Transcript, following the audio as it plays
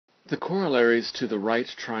The corollaries to the right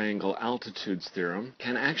triangle altitudes theorem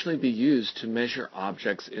can actually be used to measure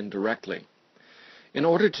objects indirectly. In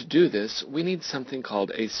order to do this, we need something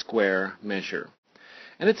called a square measure.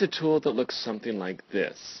 And it's a tool that looks something like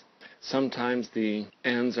this. Sometimes the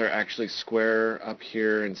ends are actually square up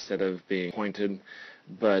here instead of being pointed,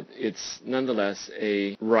 but it's nonetheless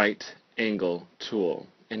a right angle tool.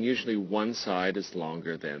 And usually one side is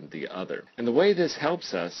longer than the other. And the way this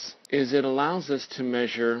helps us is it allows us to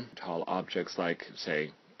measure tall objects like,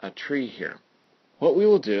 say, a tree here. What we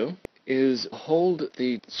will do is hold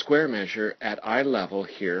the square measure at eye level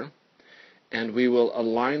here, and we will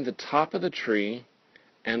align the top of the tree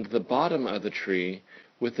and the bottom of the tree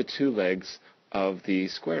with the two legs of the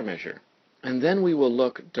square measure. And then we will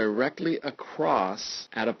look directly across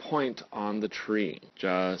at a point on the tree,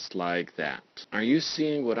 just like that. Are you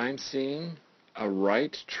seeing what I'm seeing? A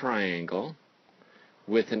right triangle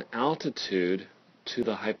with an altitude to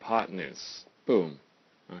the hypotenuse. Boom.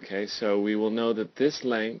 Okay, so we will know that this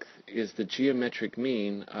length is the geometric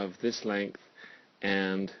mean of this length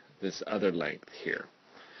and this other length here.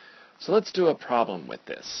 So let's do a problem with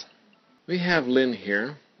this. We have Lynn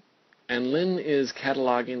here. And Lynn is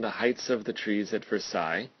cataloging the heights of the trees at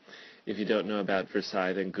Versailles. If you don't know about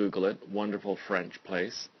Versailles, then Google it. Wonderful French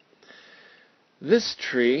place. This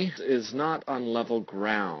tree is not on level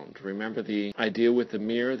ground. Remember the idea with the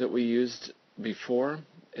mirror that we used before?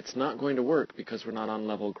 It's not going to work because we're not on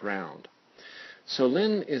level ground. So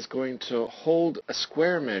Lynn is going to hold a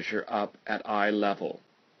square measure up at eye level.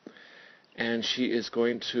 And she is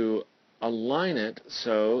going to align it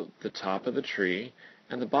so the top of the tree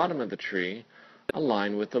and the bottom of the tree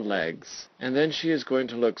align with the legs. And then she is going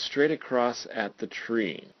to look straight across at the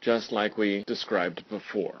tree, just like we described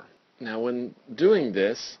before. Now when doing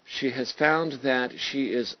this, she has found that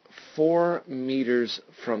she is 4 meters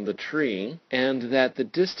from the tree, and that the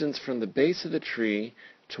distance from the base of the tree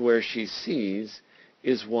to where she sees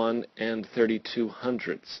is 1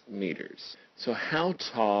 32/100 meters. So how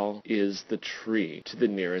tall is the tree to the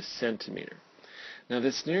nearest centimeter? Now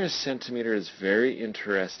this nearest centimeter is very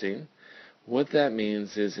interesting. What that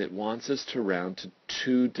means is it wants us to round to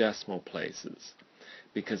 2 decimal places,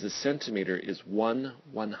 because a centimeter is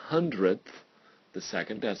 1/100th, the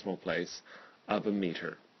second decimal place, of a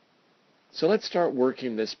meter. So let's start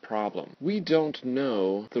working this problem. We don't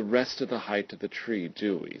know the rest of the height of the tree,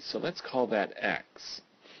 do we? So let's call that x.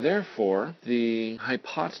 Therefore, the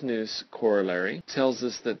hypotenuse corollary tells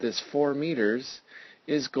us that this 4 meters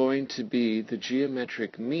is going to be the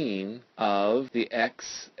geometric mean of the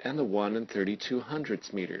x and the 1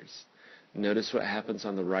 32/100 meters. Notice what happens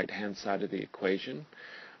on the right-hand side of the equation.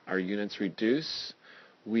 Our units reduce.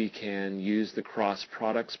 We can use the cross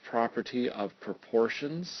products property of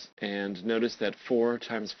proportions, and notice that 4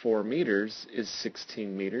 times 4 meters is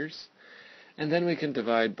 16 meters. And then we can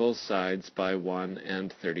divide both sides by 1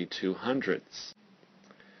 32/100.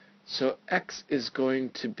 So x is going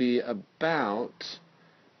to be about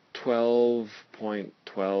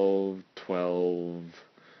 12.1212.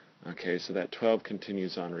 Okay, so that 12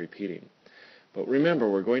 continues on repeating. But remember,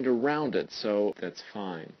 we're going to round it, so that's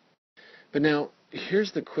fine. But now,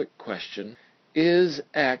 here's the quick question. Is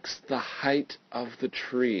x the height of the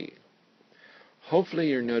tree? Hopefully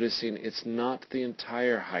you're noticing it's not the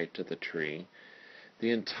entire height of the tree. The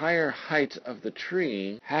entire height of the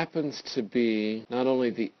tree happens to be not only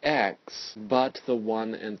the x, but the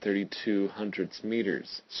 1 32/100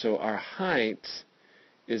 meters. So our height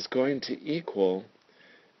is going to equal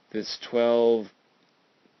this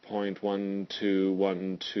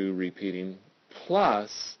 12.1212 repeating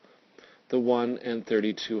plus the 1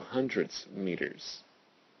 32/100 meters.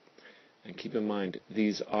 And keep in mind,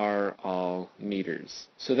 these are all meters.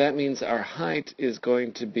 So that means our height is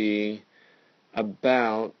going to be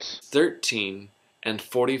about 13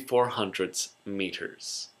 44/100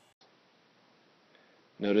 meters.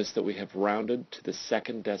 Notice that we have rounded to the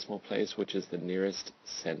second decimal place, which is the nearest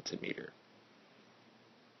centimeter.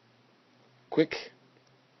 Quick,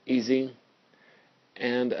 easy,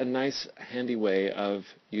 and a nice handy way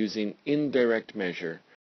of using indirect measure